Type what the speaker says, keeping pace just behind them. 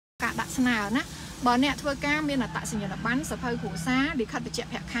cả đặt nào nè bờ nè thưa cá miền là tại sinh nhật bắn sập hơi củ xá đi khát bị chẹt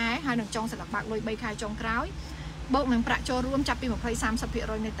hẹp khai hai đường trong sẽ là bạc lôi bay khai trong cõi bông nàng bạc choរួមchặt pin một phây sam sập hiện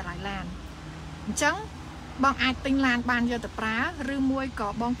rồi nên tại lại làn trắng bong ai tinh lan ban giờ tập prá rư môi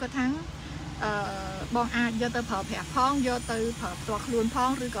cỏ bong cơ thắng bong ai giờ tới phở hẹp phong giờ tới phở toạc luôn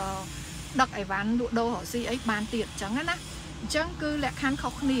phong rồi có đặc ấy ván đụ đô họ si ấy ban tiệt trắng á trắng cứ lẹ khăn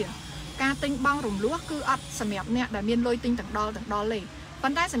khóc nỉa ca tinh bong rùng lúa cứ ắt sầm mẹp nè để miên lôi tinh tặng đo lì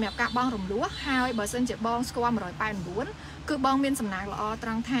vấn đề sầm mẹp cả bong rùng lúa hai bờ sân chỉ bong squam rồi bay muốn cứ bong miên sầm nạc là o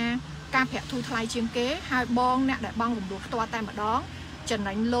trăng tha ca hẹp thu thay chiên kế hai bong nè để bong rùng lúa toa tay mà đó trần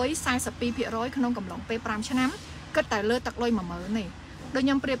đánh lối sai sập pi phía rối không cầm lỏng pe pram chăn nắm cất tài lơ tặc lôi mà mở này đôi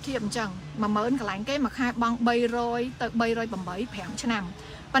nhâm priệp thiệp chẳng mà mở cả lạnh cái mà hai bong bay rồi tự bay rồi bầm bấy phèn chăn nằm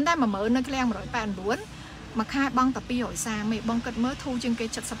vấn đề mà mở nơi cái rồi bàn muốn mà hai bong tập pi hỏi xa mẹ bong cất mới thu trên cây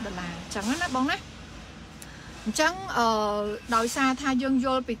chặt sập đợt là chẳng nó bong đấy chẳng đòi xa thay dương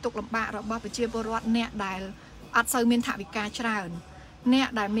vô bị tục làm bạ rồi bao bị chia bờ rót nẹt đài ắt sơi miên thả bị ca tràn nè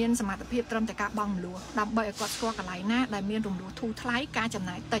đại miênสมรรถភាពត្រឹមតែការបង់លួដើម្បីឲ្យគាត់ស្គាល់កន្លែងណាដែលមានរំលោះធូរថ្លៃការចំ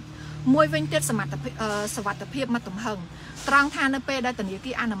ណាយតិចមួយវិញទៀតសមត្ថភាពសវត្ថភាពមកទំហឹងត្រង់ថានៅពេលដែលធនា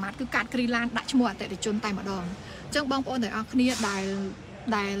គារអនុម័តគឺកាត់គ្រីឡានដាក់ឈ្មោះអតិថិជនតែម្ដងអញ្ចឹងបងប្អូនទាំងអស់គ្នា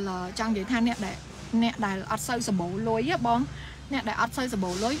ដែលចង់និយាយថាអ្នកដែលអត់សូវសម្បូរលុយបងអ្នកដែលអត់សូវសម្បូ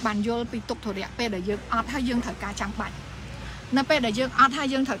រលុយបានយល់ពីទុកធុរៈពេលដែលយើងអត់ហើយយើងត្រូវការចាំបាច់នៅពេលដែលយើងអត់ហើយ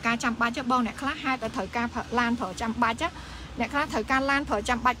យើងត្រូវការចាំបាច់បងអ្នកខ្លះហេតុតែត្រូវការឡានប្រើចាំបាច់អ្នកខ្លះត្រូវការឡានប្រើ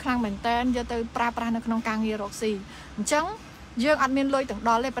ចាំបាច់ខ្លាំងមែនតើយកទៅប្រើប្រាស់នៅក្នុងការងាររកស៊ីអញ្ចឹងយើងអត់មានលុយទាំងដ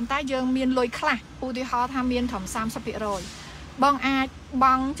ល់ទេប៉ុន្តែយើងមានលុយខ្លះឧទាហរណ៍ថាមានត្រឹម 30% បងអាចប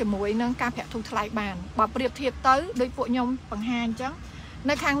ង់ជាមួយនឹងការប្រាក់ធូរថ្លៃបានបើប្រៀបធៀបទៅដោយពួកខ្ញុំបង្ហាញអញ្ចឹង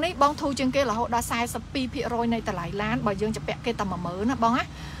នៅខាងនេះបងធូរជាងគេរហូតដល់ 42% នៃតម្លៃឡានបើយើងចាប់ពាក់គេតែ 10000 ណាបងណា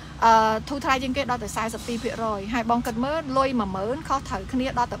ធូរថ្លៃជាងគេដល់ទៅ 42% ហើយបងគិតមើលលុយ 10000 ខុសត្រូវគ្នា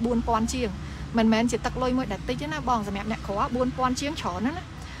ដល់ទៅ 4000 ជាងមិនមែនជាទឹកលុយមួយដែលតិចទេណាបងសម្រាប់អ្នកក្រ4000 ជាងច្រើនណា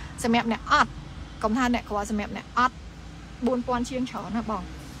សម្រាប់អ្នកអត់កុំថាអ្នកក្រសម្រាប់អ្នកអត់ 4000 ជាងច្រើនណាបង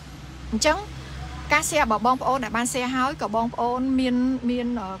អញ្ចឹងការ share របស់បងប្អូនដែលបាន share ហើយក៏បងប្អូនមាន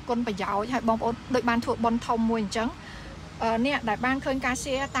គុណប្រយោជន៍ហើយបងប្អូនដូចបានធ្វើបន់ធំមួយអញ្ចឹងអ្នកដែលបានឃើញការ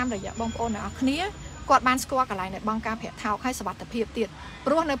share តាមរយៈបងប្អូនអ្នកនរគ្នាគាត់បានស្គាល់កន្លែងដែលបងការប្រាក់ថោកហើយសុវត្ថិភាពទៀត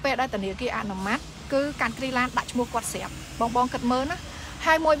ព្រោះនៅពេលដែលធនាគារអនុម័តគឺការគ្រីឡានដាក់ឈ្មោះគាត់ស្រាប់បងគិតមើលណា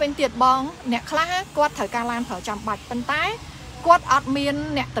ហើយមួយវិញទៀតបងអ្នកខ្លះគាត់ត្រូវការឡានប្រើចាំបាច់ប៉ុន្តែគាត់អត់មាន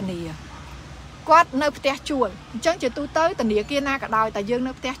អ្នកធានាគាត់នៅផ្ទះជួលអញ្ចឹងជាទូទៅធនាគារណាក៏ដោយតែយើង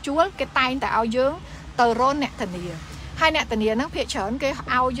នៅផ្ទះជួលគេតែងតែឲ្យយើងទៅរកអ្នកធានាហើយអ្នកធានាហ្នឹងភាគច្រើនគេ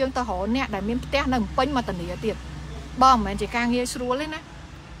ឲ្យយើងទៅរកអ្នកដែលមានផ្ទះនៅពេញមកធានាទៀតបងមិនមែនជាការងារស្រួលទេណា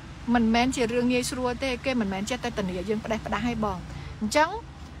មិនមែនជារឿងងាយស្រួលទេគេមិនមែនចេះតែធានាយើងផ្ដេសផ្ដាស់ឲ្យបងអញ្ចឹង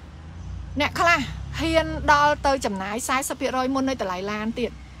អ្នកខ្លះហ៊ានដល់ទៅចំណាយ 40% មុននៅតម្លៃឡានទៀ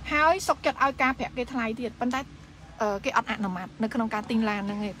តហើយសុកចិត្តឲ្យការប្រាក់គេថ្លៃទៀតប៉ុន្តែគេអត់អនុម័តនៅក្នុងការទិញឡាន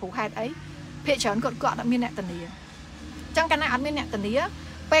ហ្នឹងឯងព្រោះហេតុអីភាគច្រើនគាត់អត់មានអ្នកធានាអញ្ចឹងកាលណាអត់មានអ្នកធានា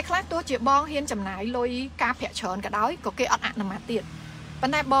ពេលខ្លះទោះជាបងហ៊ានចំណាយលុយការប្រាក់ច្រើនក៏ដោយក៏គេអត់អនុម័តទៀតប៉ុ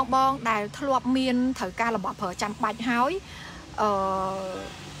ន្តែបងដែលធ្លាប់មានត្រូវការរបស់ប្រើចាំបាច់ហើយ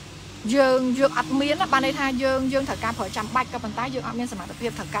យើងអត់មានបានន័យថាយើងត្រូវការប្រើចាំបាច់ក៏ប៉ុន្តែយើងអត់មានសមត្ថភា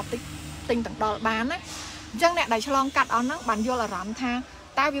ពត្រូវការទិញទាំងដល់បានណាអញ្ចឹងអ្នកដែលឆ្លងកាត់អស់ហ្នឹងបានយល់អារម្មណ៍ថា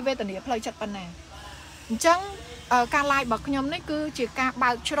តើវាវេទនាផ្លូវចិត្តប៉ុណ្ណាអញ្ចឹងការ live របស់ខ្ញុំនេះគឺជាការ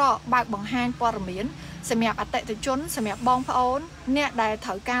បើកច្រកបើកបង្ហាញព័ត៌មានសម្រាប់អតិថិជនសម្រាប់បងប្អូនអ្នកដែលត្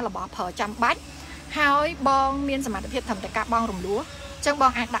រូវការរបស់ប្រើចាំបាច់ហើយបងមានសមត្ថភាពត្រឹមតែការបង់រំលោះអញ្ចឹងប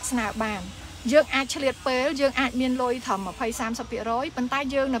ងអាចដាក់ស្នើបានយើងអាចឆ្លៀតពេលយើងអាចមានលុយត្រឹម 20-30% ប៉ុន្តែ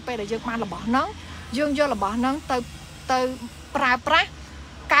យើងនៅពេលដែលយើងបានរបស់ហ្នឹងយើងយករបស់ហ្នឹងទៅប្រើប្រាស់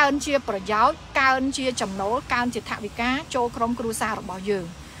កើនជាប្រយោជន៍កើនជាចំណូលកើនជាថវិកាចូលក្រុមគ្រួសាររបស់យើង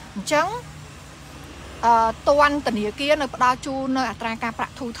អញ្ចឹងតាន់ធនាគារនៅផ្ដល់ជូននៅអត្រាការប្រា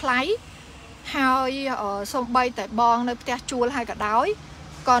ក់ធូរថ្លៃហើយសូម្បីតែបងនៅផ្ទះជួលហើយក៏ដោយ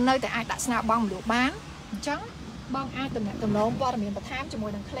ក៏នៅតែអាចដាក់ស្នើបង់មលូបានអញ្ចឹងបងអាចតំណងព័ត៌មានបន្ថែមជាមួ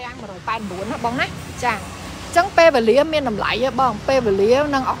យនឹងឃ្លាំង189ណាបងណាចាអញ្ចឹងពេលវេលាមានតម្លៃបងពេលវេលា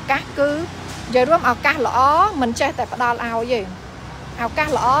និងឱកាសគឺនិយាយរួមឱកាសល្អមិនចេះតែផ្ដល់ឲ្យទេឱកាស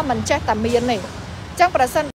ល្អមិនចេះតែមានទេអញ្ចឹងប្រសិន